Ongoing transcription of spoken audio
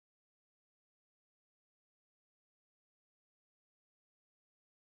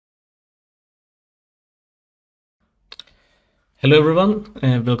Hello everyone,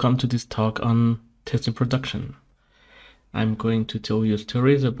 and welcome to this talk on test in production. I'm going to tell you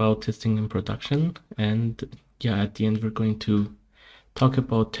stories about testing in production, and at the end we're going to talk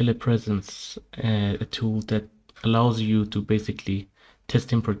about Telepresence, a tool that allows you to basically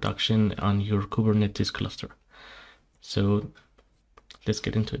test in production on your Kubernetes cluster. So let's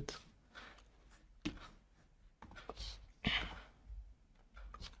get into it.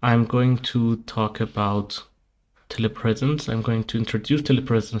 I'm going to talk about Telepresence. I'm going to introduce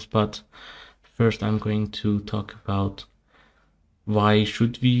Telepresence, but first I'm going to talk about why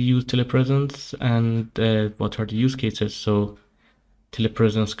should we use Telepresence and what are the use cases. So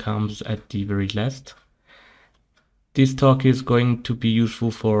Telepresence comes at the very last. This talk is going to be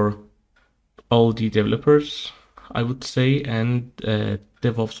useful for all the developers, I would say, and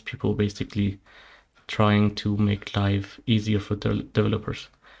DevOps people basically trying to make life easier for the developers.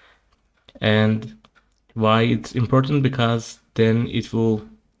 And why it's important, because then it will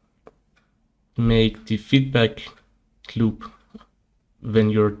make the feedback loop when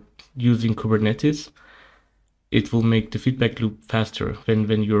you're using Kubernetes, it will make the feedback loop faster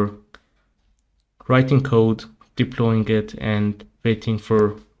when you're writing code, deploying it, and waiting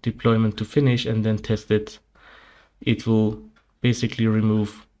for deployment to finish and then test it. It will basically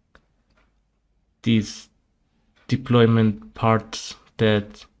remove these deployment parts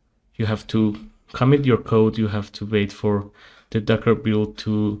that you have to commit your code, you have to wait for the Docker build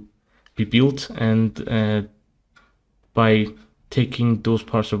to be built, and by taking those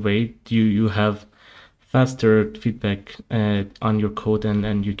parts away, you have faster feedback on your code,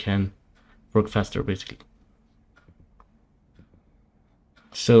 and you can work faster basically.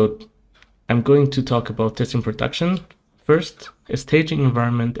 So I'm going to talk about testing production first, a staging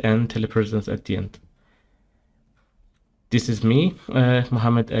environment, and Telepresence at the end. This is me,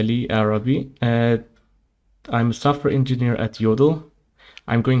 Mohammed Ali Arabi. I'm a software engineer at Yodel.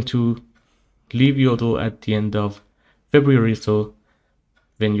 I'm going to leave Yodel at the end of February, so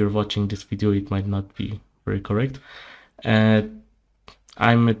when you're watching this video, it might not be very correct.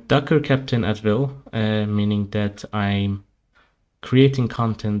 I'm a Docker captain as well, meaning that I'm creating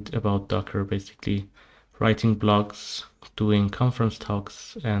content about Docker, basically writing blogs, doing conference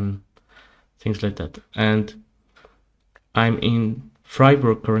talks, and things like that. And I'm in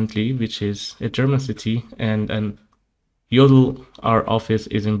Freiburg currently, which is a German city, and Yodel, our office,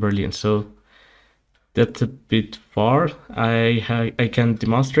 is in Berlin. So that's a bit far. I can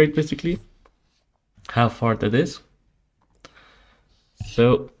demonstrate basically how far that is.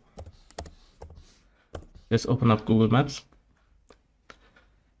 So let's open up Google Maps.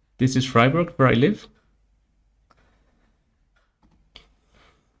 This is Freiburg, where I live.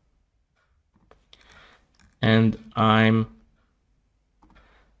 And I'm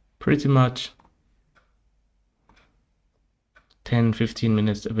pretty much 10-15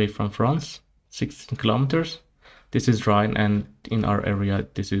 minutes away from France, 16 kilometers. This is Rhine, and in our area,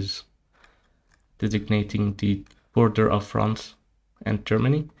 this is designating the border of France and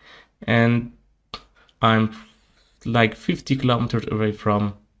Germany. And I'm like 50 kilometers away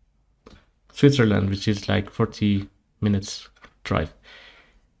from Switzerland, which is like 40 minutes drive.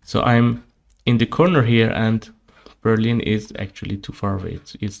 So I'm in the corner here, and Berlin is actually too far away.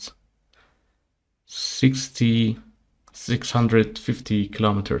 It's 650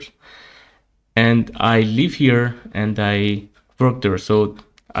 kilometers. And I live here and I work there. So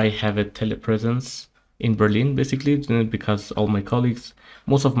I have a telepresence in Berlin, basically, because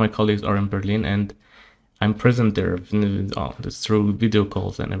most of my colleagues are in Berlin, and I'm present there through video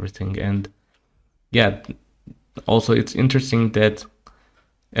calls and everything. And also it's interesting that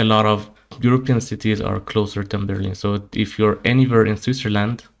a lot of European cities are closer than Berlin. So if you're anywhere in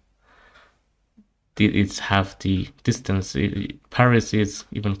Switzerland, it's half the distance. Paris is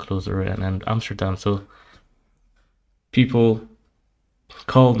even closer, and Amsterdam. So people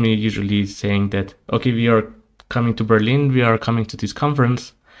call me usually saying that, okay, we are coming to Berlin, we are coming to this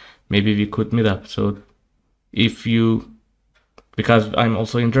conference, maybe we could meet up. So because I'm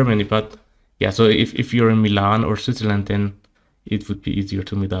also in Germany, but so if you're in Milan or Switzerland, then it would be easier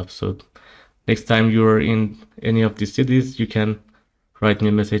to meet up. So next time you're in any of these cities, you can write me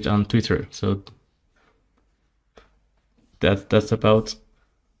a message on Twitter. So that's about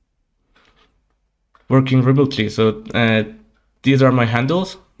working remotely. So these are my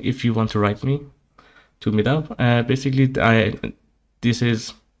handles if you want to write me to meet up. Basically, this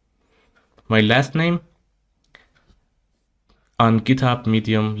is my last name on GitHub,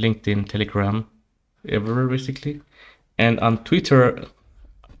 Medium, LinkedIn, Telegram, everywhere basically. And on Twitter,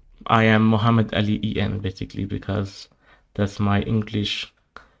 I am Mohammed Ali EN, basically, because that's my English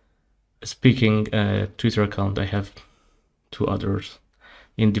speaking Twitter account. I have two others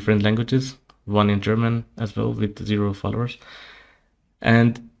in different languages, one in German as well with 0 followers.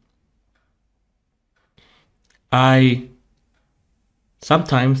 And I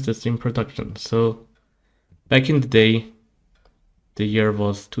sometimes test in production. So back in the day, the year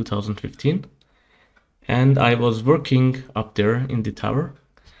was 2015, and I was working up there in the tower.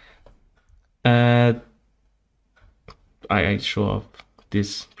 I show up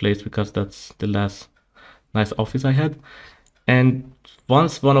this place because that's the last nice office I had. And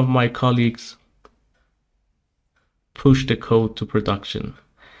once one of my colleagues pushed the code to production.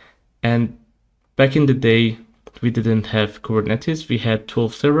 And back in the day, we didn't have Kubernetes. We had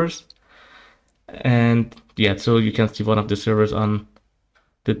 12 servers. And yeah, so you can see one of the servers on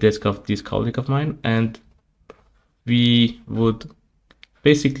the desk of this colleague of mine. And we would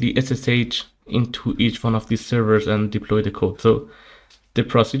basically SSH into each one of these servers and deploy the code. So the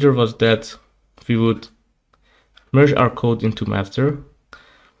procedure was that we would merge our code into master.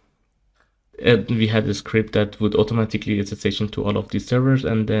 And we had a script that would automatically SSH into all of these servers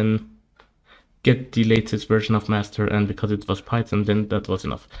and then get the latest version of master. And because it was Python, then that was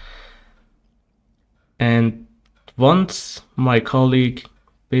enough. And once my colleague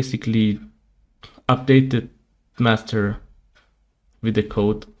basically updated master with the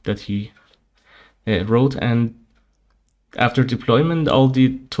code that he wrote, and after deployment, all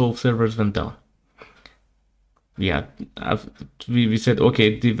the 12 servers went down. Yeah, we said,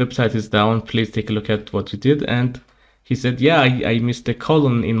 okay, the website is down, please take a look at what you did. And he said, yeah, I missed a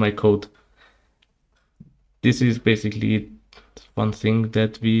colon in my code. This is basically one thing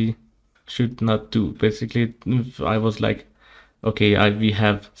that we should not do. Basically, I was like, okay, we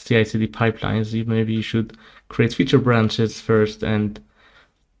have CI/CD pipelines. Maybe you should create feature branches first and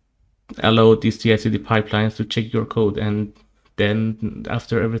allow these CI/CD pipelines to check your code. And then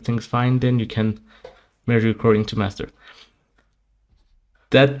after everything's fine, then you can merge your code into master.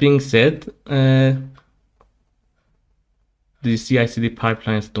 That being said, the CI/CD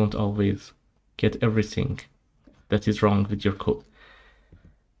pipelines don't always get everything that is wrong with your code.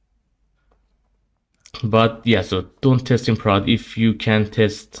 But yeah, so don't test in prod. If you can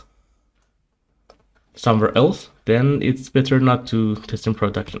test somewhere else, then it's better not to test in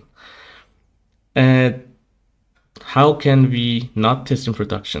production. How can we not test in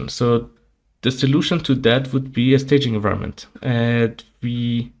production? So the solution to that would be a staging environment.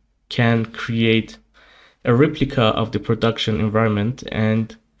 We can create a replica of the production environment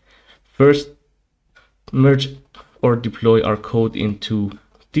and first merge or deploy our code into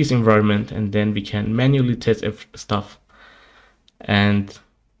this environment, and then we can manually test stuff. And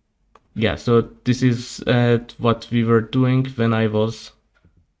yeah, so this is what we were doing when I was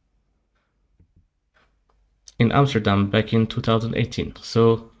in Amsterdam back in 2018.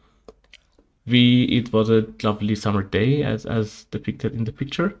 So it was a lovely summer day as depicted in the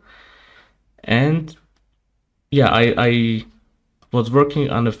picture. And yeah, I was working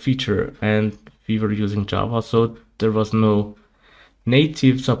on a feature and we were using Java, so there was no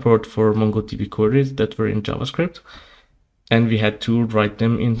native support for MongoDB queries that were in JavaScript. And we had to write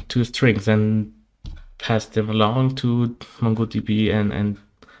them into strings and pass them along to MongoDB and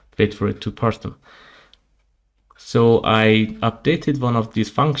wait for it to parse them. So I updated one of these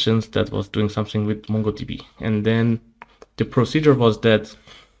functions that was doing something with MongoDB. And then the procedure was that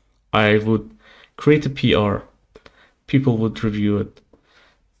I would create a PR, people would review it.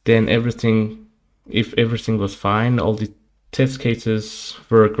 Then if everything was fine, all the test cases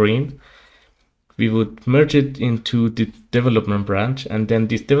were green, we would merge it into the development branch, and then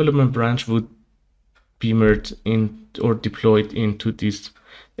this development branch would be merged in or deployed into this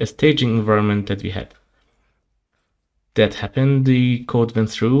staging environment that we had. That happened, the code went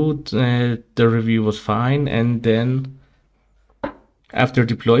through, the review was fine, and then after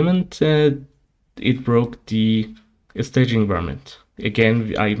deployment, it broke the staging environment.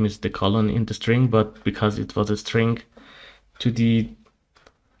 Again, I missed the colon in the string, but because it was a string to the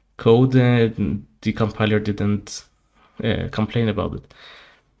code, the compiler didn't complain about it.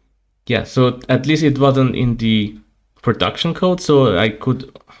 Yeah, so at least it wasn't in the production code, so I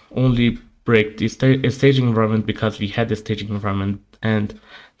could only break the staging environment because we had a staging environment. And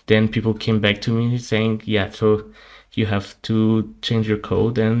then people came back to me saying, yeah, so you have to change your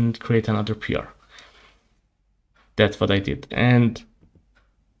code and create another PR. That's what I did. And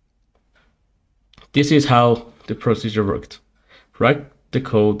this is how the procedure worked. Write the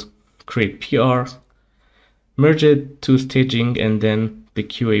code, create PR, merge it to staging, and then the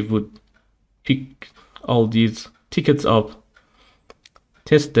QA would pick all these tickets up,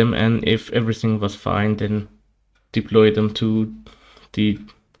 test them, and if everything was fine, then deploy them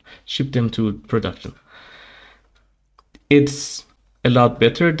ship them to production. It's a lot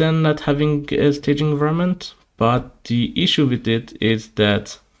better than not having a staging environment, but the issue with it is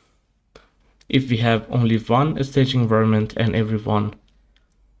that if we have only one staging environment and everyone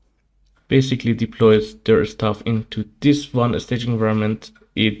basically deploys their stuff into this one staging environment,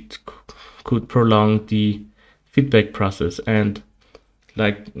 it could prolong the feedback process. And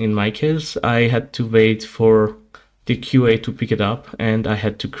like in my case, I had to wait for the QA to pick it up, and I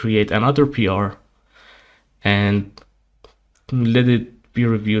had to create another PR and let it be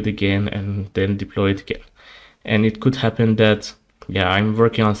reviewed again and then deploy it again. And it could happen that, yeah, I'm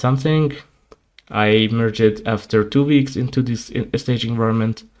working on something, I merge it after 2 weeks into this staging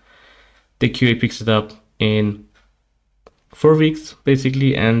environment, the QA picks it up in 4 weeks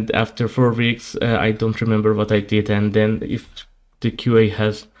basically, and after 4 weeks I don't remember what I did. And then if the QA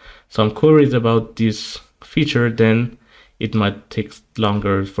has some queries about this feature, then it might take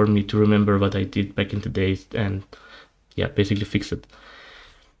longer for me to remember what I did back in the days and, yeah, basically fix it.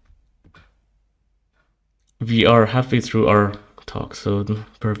 We are halfway through our talk, so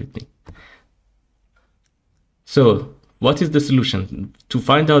bear with me. So what is the solution? To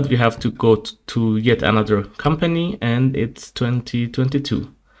find out, we have to go to yet another company, and it's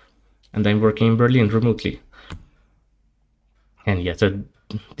 2022. And I'm working in Berlin remotely. And yes,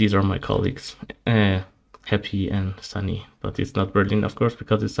 these are my colleagues, Happy and Sunny, but it's not Berlin, of course,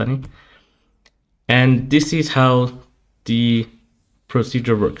 because it's sunny. And this is how the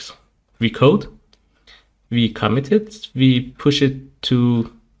procedure works. We code, we commit it, we push it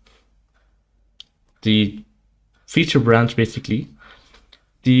to the feature branch, basically.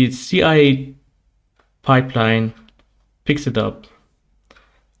 The CI pipeline picks it up,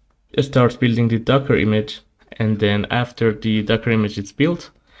 starts building the Docker image, and then after the Docker image is built,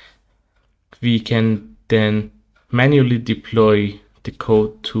 we can then manually deploy the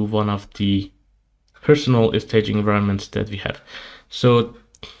code to one of the personal staging environments that we have. So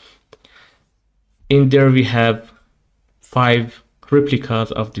in there we have 5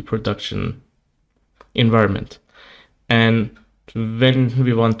 replicas of the production environment. And when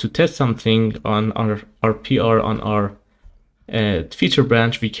we want to test something on our PR, on our feature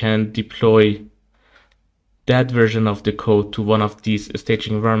branch, we can deploy that version of the code to one of these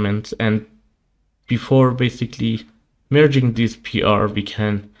staging environments. And before basically merging this PR, we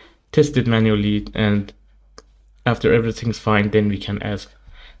can test it manually. And after everything's fine, then we can ask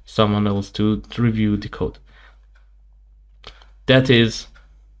someone else to review the code. That is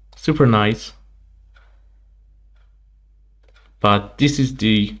super nice. But this is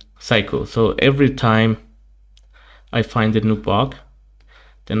the cycle. So every time I find a new bug,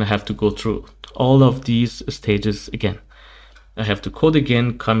 then I have to go through all of these stages again. I have to code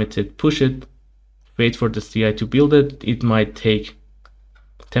again, commit it, push it, wait for the CI to build it. It might take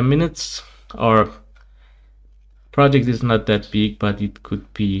 10 minutes. Our project is not that big, but it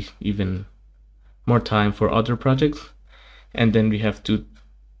could be even more time for other projects. And then we have to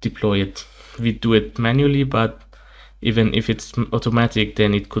deploy it. We do it manually, but even if it's automatic,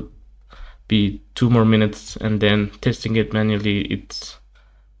 then it could be 2 more minutes, and then testing it manually,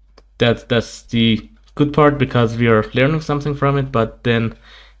 that's the good part, because we are learning something from it, but then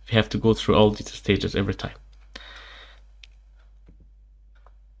we have to go through all these stages every time.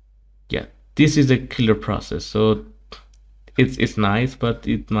 Yeah, this is a killer process. So it's nice, but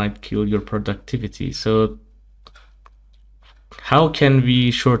it might kill your productivity. So how can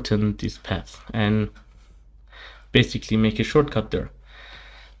we shorten this path and basically make a shortcut there?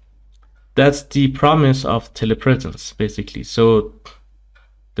 That's the promise of telepresence, basically. So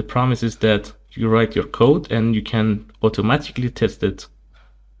the promise is that you write your code and you can automatically test it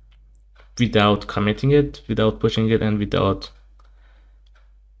without committing it, without pushing it, and without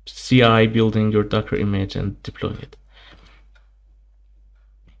CI building your Docker image and deploying it.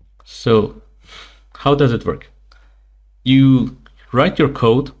 So how does it work? You write your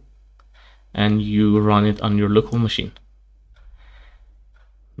code and you run it on your local machine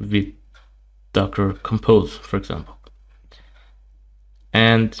with Docker Compose, for example.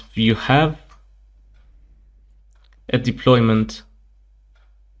 And you have a deployment,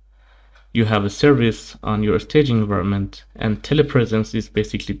 you have a service on your staging environment, and Telepresence is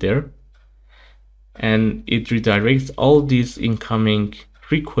basically there. And it redirects all these incoming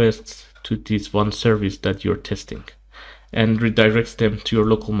requests to this one service that you're testing and redirects them to your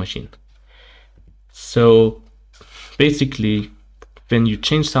local machine. So basically, when you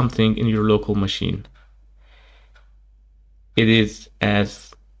change something in your local machine, it is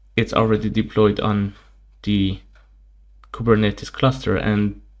as it's already deployed on the Kubernetes cluster,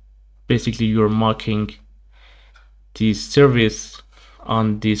 and basically you're mocking the service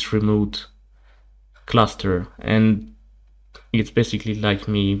on this remote cluster. And it's basically like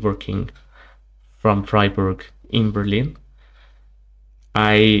me working from Freiburg in Berlin.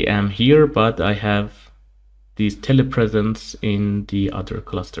 I am here, but I have this telepresence in the other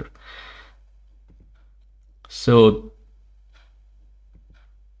cluster. So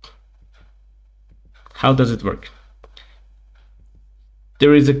how does it work?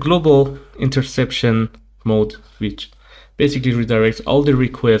 There is a global interception mode, which basically redirects all the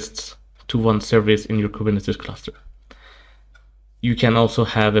requests to one service in your Kubernetes cluster. You can also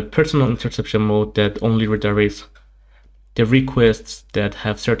have a personal interception mode that only redirects the requests that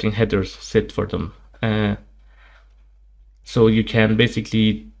have certain headers set for them. So you can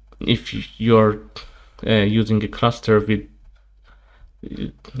basically, if you're using a cluster with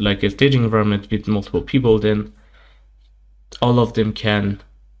like a staging environment with multiple people, then all of them can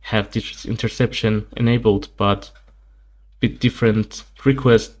have this interception enabled, but with different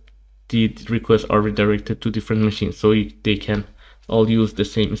requests, the requests are redirected to different machines, so they can all use the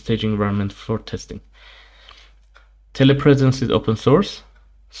same staging environment for testing. Telepresence is open source,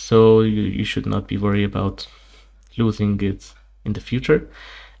 so you should not be worried about losing it in the future.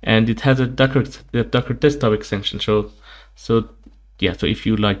 And it has a Docker desktop extension. So if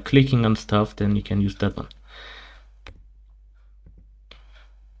you like clicking on stuff, then you can use that one.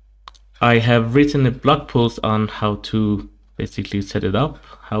 I have written a blog post on how to basically set it up,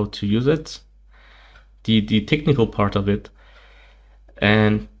 how to use it, the technical part of it.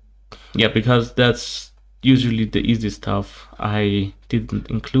 And yeah, because that's usually the easy stuff, I didn't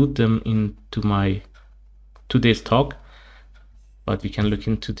include them into my today's talk, but we can look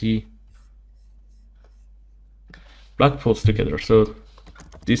into the blog post together. So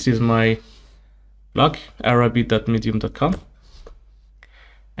this is my blog, arabi.medium.com.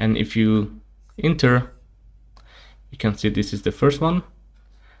 And if you enter, you can see this is the first one.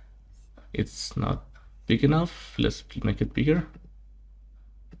 It's not big enough. Let's make it bigger.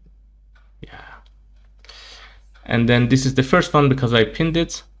 Yeah. And then this is the first one because I pinned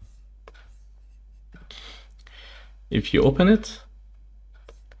it. If you open it,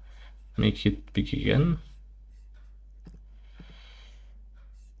 make it big again,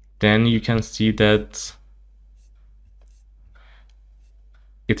 then you can see that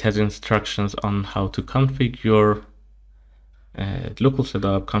it has instructions on how to configure your local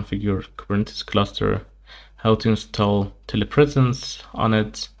setup, configure your Kubernetes cluster, how to install Telepresence on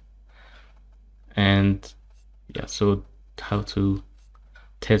it, and yeah, so how to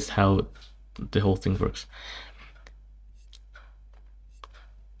test how the whole thing works.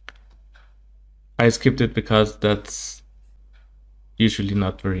 I skipped it because that's usually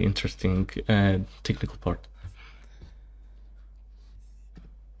not very interesting technical part.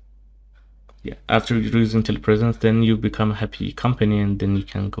 Yeah, after you're using Telepresence, then you become a happy company and then you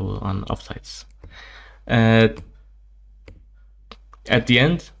can go on offsites. At the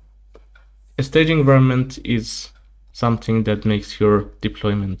end, a staging environment is something that makes your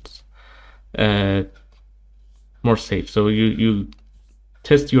deployment more safe. So you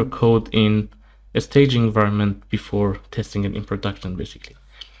test your code in a staging environment before testing it in production, basically.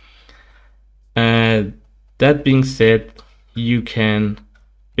 That being said, you can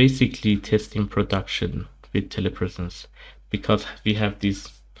basically test in production with Telepresence because we have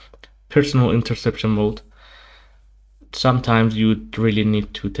this personal interception mode. Sometimes you really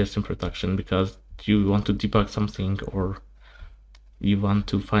need to test in production because you want to debug something or you want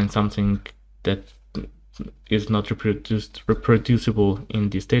to find something that is not reproducible in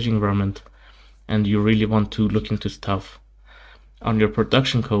the staging environment, and you really want to look into stuff on your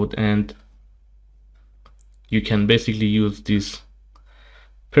production code, and you can basically use this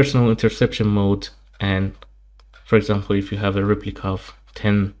personal interception mode. And for example, if you have a replica of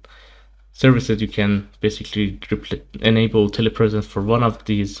 10 services, you can basically enable Telepresence for one of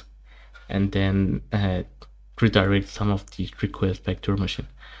these and then redirect some of the requests back to your machine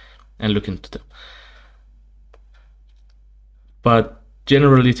and look into them. But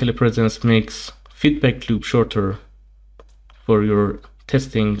generally, Telepresence makes feedback loop shorter for your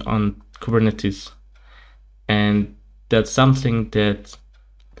testing on Kubernetes, and that's something that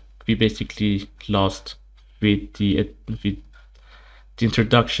we basically lost with the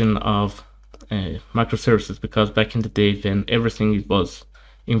introduction of microservices, because back in the day when everything was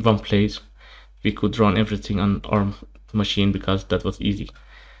in one place, we could run everything on our machine because that was easy,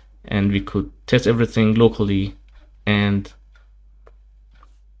 and we could test everything locally, and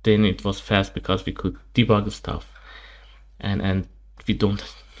then it was fast because we could debug the stuff, and we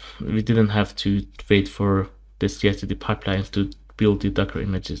didn't have to wait for the CI/CD pipelines to build the Docker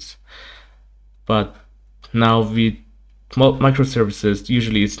images. But now with microservices,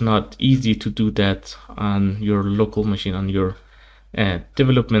 usually it's not easy to do that on your local machine, on your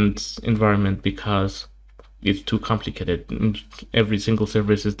development environment, because it's too complicated. Every single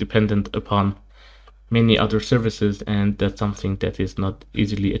service is dependent upon many other services, and that's something that is not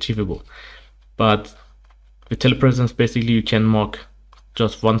easily achievable. But with Telepresence, basically you can mock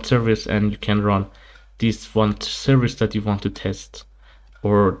just one service and you can run this one service that you want to test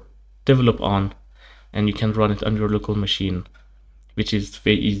or develop on, and you can run it on your local machine, which is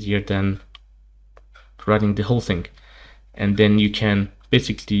way easier than running the whole thing. And then you can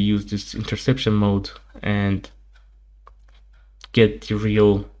basically use this interception mode and get the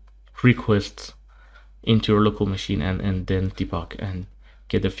real requests into your local machine and then debug and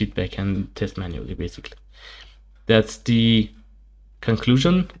get the feedback and test manually, basically. That's the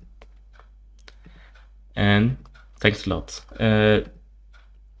conclusion, and thanks a lot.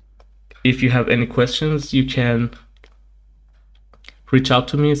 If you have any questions, you can reach out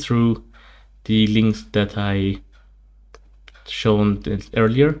to me through the links that I shown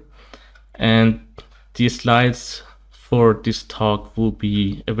earlier, and the slides for this talk will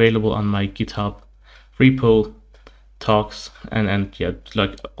be available on my GitHub repo talks, and yeah,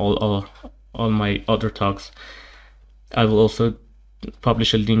 like all my other talks. I will also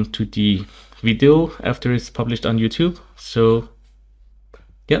publish a link to the video after it's published on YouTube. So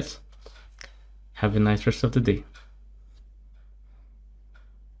yes, have a nice rest of the day.